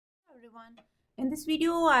everyone. In this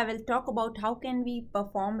video, I will talk about how can we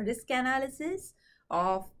perform risk analysis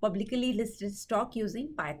of publicly listed stock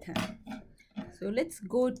using Python. So let's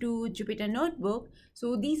go to Jupyter Notebook.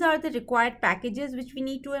 So these are the required packages which we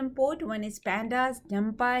need to import. One is Pandas,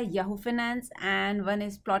 NumPy, Yahoo Finance, and one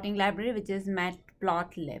is plotting library which is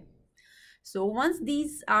matplotlib. So once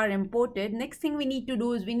these are imported, next thing we need to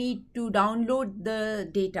do is we need to download the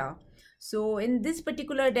data. So in this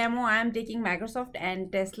particular demo, I am taking Microsoft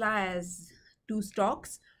and Tesla as two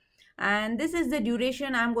stocks. And this is the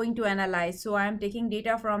duration I'm going to analyze. So I am taking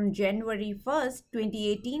data from January 1st,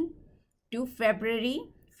 2018 to February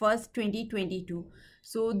 1st, 2022.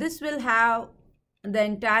 So this will have the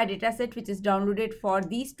entire data set which is downloaded for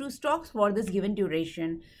these two stocks for this given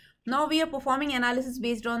duration. Now we are performing analysis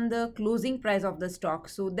based on the closing price of the stock.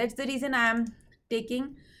 So that's the reason I am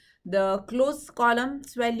taking the close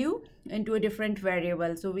columns value into a different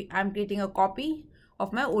variable. So I'm creating a copy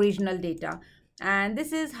of my original data. And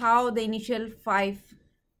this is how the initial 5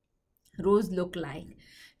 rows look like.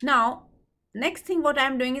 Now, next thing what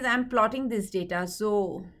I'm doing is I'm plotting this data.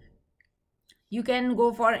 So you can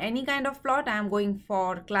go for any kind of plot. I'm going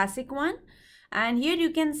for classic one. And here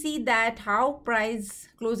you can see that how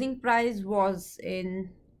closing price was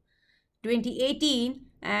in 2018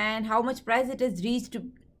 and how much price it has reached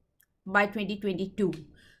by 2022.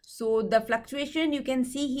 So the fluctuation you can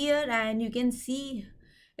see here, and you can see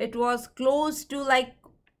it was close to like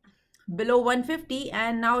below 150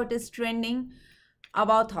 and now it is trending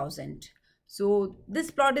about 1000. So this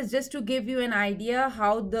plot is just to give you an idea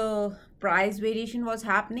how the price variation was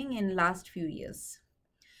happening in last few years.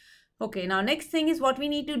 Okay, now next thing is what we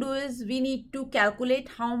need to do is we need to calculate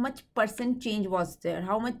how much percent change was there,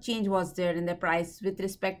 how much change was there in the price with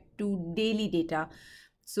respect to daily data.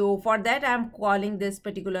 So for that, I'm calling this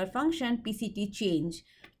particular function PCT change,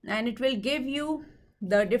 and it will give you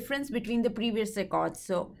the difference between the previous records.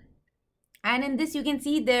 So, and in this you can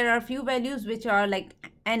see there are few values which are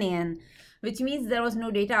like NaN, which means there was no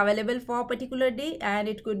data available for a particular day, and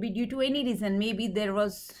it could be due to any reason. Maybe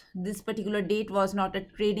this particular date was not a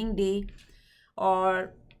trading day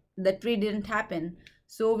or the trade didn't happen.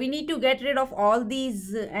 So we need to get rid of all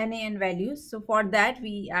these NaN values. So for that,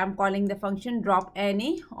 I'm calling the function drop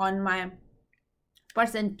NA on my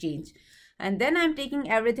percent change. And then I'm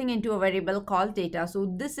taking everything into a variable called data.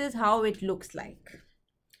 So this is how it looks like.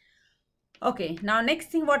 Okay, now next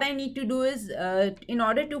thing what I need to do is in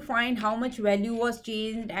order to find how much value was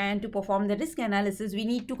changed and to perform the risk analysis, we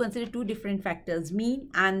need to consider two different factors, mean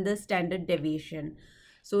and the standard deviation.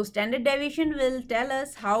 So standard deviation will tell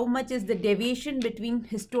us how much is the deviation between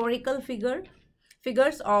historical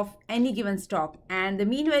figures of any given stock, and the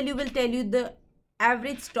mean value will tell you the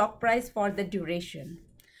average stock price for the duration.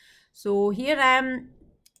 So here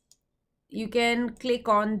you can click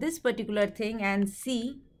on this particular thing and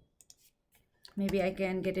see. Maybe I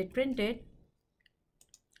can get it printed.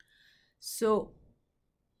 So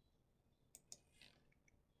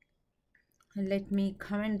let me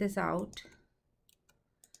comment this out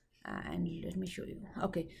and let me show you.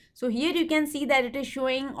 Okay, so here you can see that it is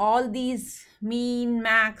showing all these mean,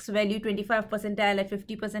 max, value, 25 percentile at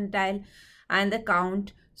 50 percentile and the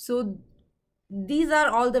count. So these are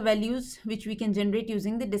all the values which we can generate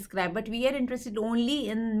using the describe, but we are interested only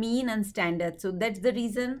in mean and standard. So that's the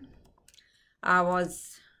reason I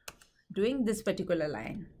was doing this particular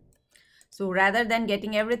line. So rather than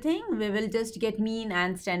getting everything, we will just get mean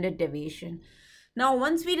and standard deviation. Now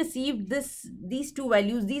once we receive these two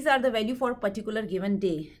values, these are the value for a particular given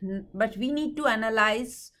day, but we need to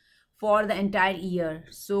analyze for the entire year.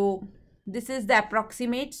 So this is the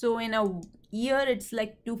approximate. So in a year it's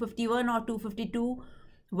like 251 or 252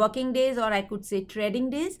 working days, or I could say trading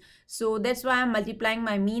days. So that's why I'm multiplying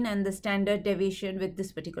my mean and the standard deviation with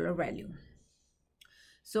this particular value.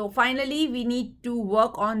 So finally, we need to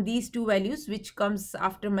work on these two values, which comes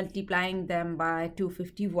after multiplying them by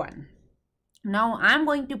 251. Now I'm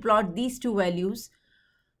going to plot these two values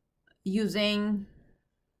using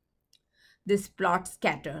this plot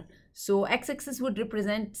scatter. So x-axis would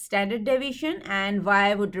represent standard deviation and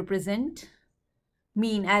y would represent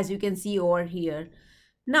mean, as you can see over here.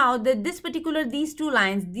 Now these two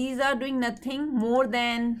lines, these are doing nothing more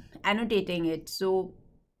than annotating it. So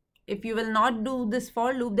if you will not do this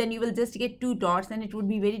for loop, then you will just get two dots and it would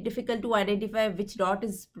be very difficult to identify which dot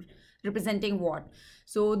is representing what.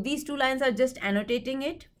 So these two lines are just annotating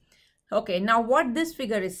it. Okay, now what this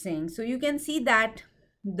figure is saying. So you can see that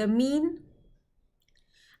the mean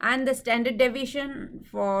and the standard deviation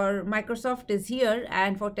for Microsoft is here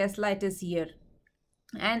and for Tesla it is here.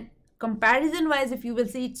 And comparison wise, if you will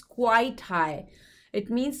see, it's quite high. It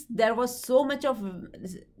means there was so much of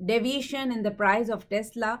deviation in the price of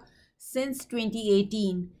Tesla since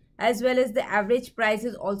 2018, as well as the average price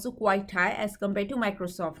is also quite high as compared to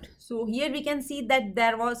Microsoft. So here we can see that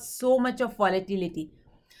there was so much of volatility.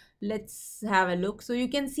 Let's have a look. So you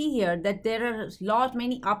can see here that there are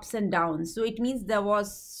many ups and downs. So it means there were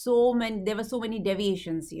so many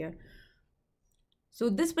deviations here. So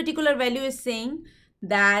this particular value is saying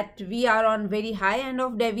that we are on very high end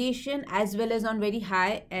of deviation as well as on very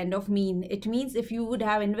high end of mean. It means if you would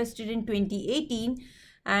have invested in 2018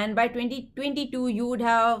 and by 2022 you would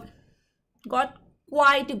have got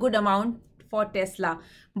quite a good amount for Tesla,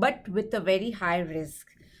 but with a very high risk.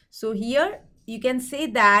 So here you can say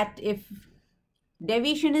that if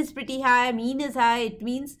deviation is pretty high, mean is high, it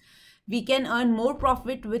means we can earn more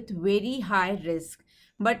profit with very high risk.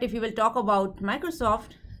 But if you will talk about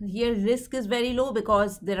Microsoft, here risk is very low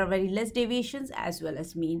because there are very less deviations as well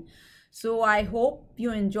as mean. So I hope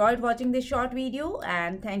you enjoyed watching this short video,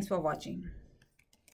 and thanks for watching.